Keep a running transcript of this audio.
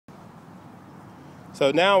So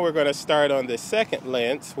now we're going to start on the second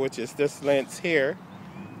lens, which is this lens here.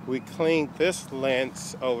 We cleaned this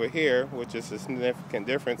lens over here, which is a significant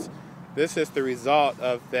difference. This is the result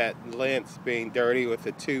of that lens being dirty with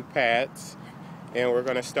the two pads. And we're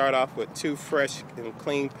going to start off with two fresh and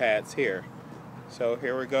clean pads here. So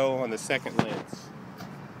here we go on the second lens.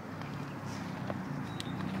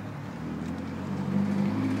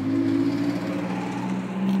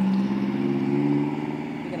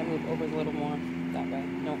 You're going to move over a little more that way.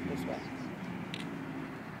 No, this way.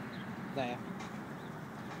 There.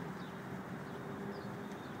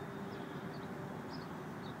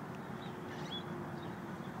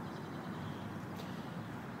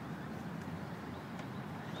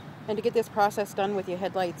 And to get this process done with your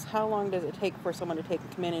headlights, how long does it take for someone to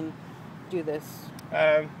come in and do this?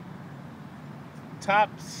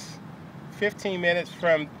 Tops 15 minutes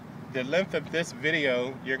from the length of this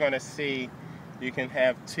video. You're going to see you can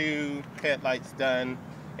have two headlights done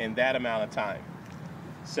in that amount of time.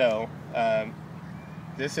 So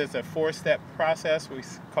this is a 4-step process. We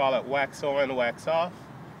call it wax on, wax off,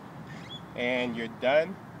 and you're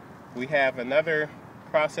done. We have another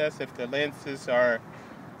process if the lenses are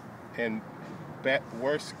in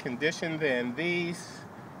worse condition than these.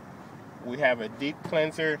 We have a deep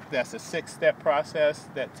cleanser. That's a 6-step process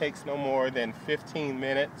that takes no more than 15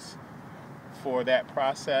 minutes for that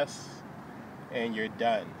process, and you're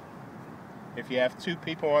done. If you have two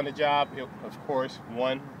people on the job, of course,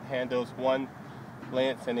 one handles one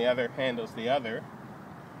lens and the other handles the other,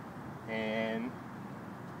 and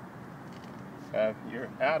you're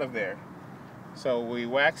out of there. So we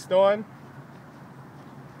waxed on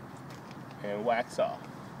and wax off.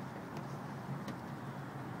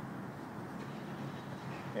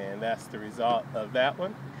 And that's the result of that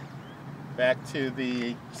one. Back to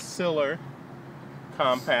the sealer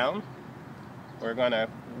compound. We're going to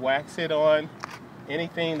wax it on.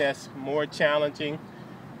 Anything that's more challenging,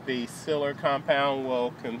 the sealer compound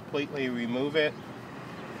will completely remove it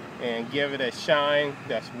and give it a shine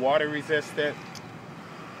that's water resistant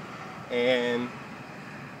and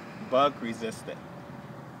bug resistant.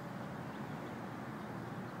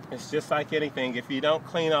 It's just like anything. If you don't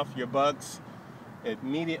clean off your bugs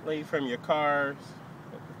immediately from your cars,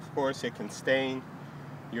 of course it can stain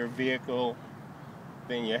your vehicle.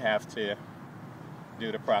 Then you have to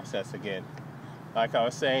do the process again. Like I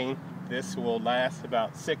was saying, this will last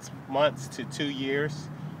about 6 months to 2 years,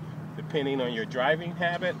 depending on your driving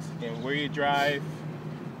habits and where you drive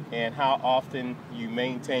and how often you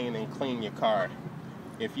maintain and clean your car.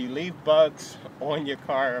 If you leave bugs on your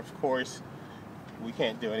car, of course, we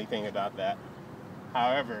can't do anything about that.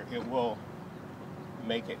 However, it will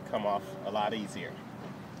make it come off a lot easier.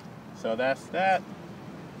 So that's that.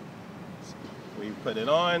 We put it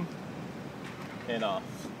on and off.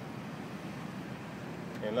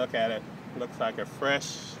 And look at it. Looks like a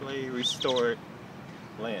freshly restored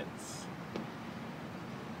lens.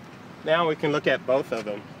 Now we can look at both of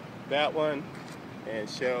them. That one and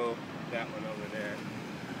show that one over there.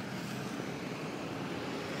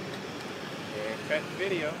 And cut the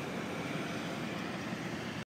video.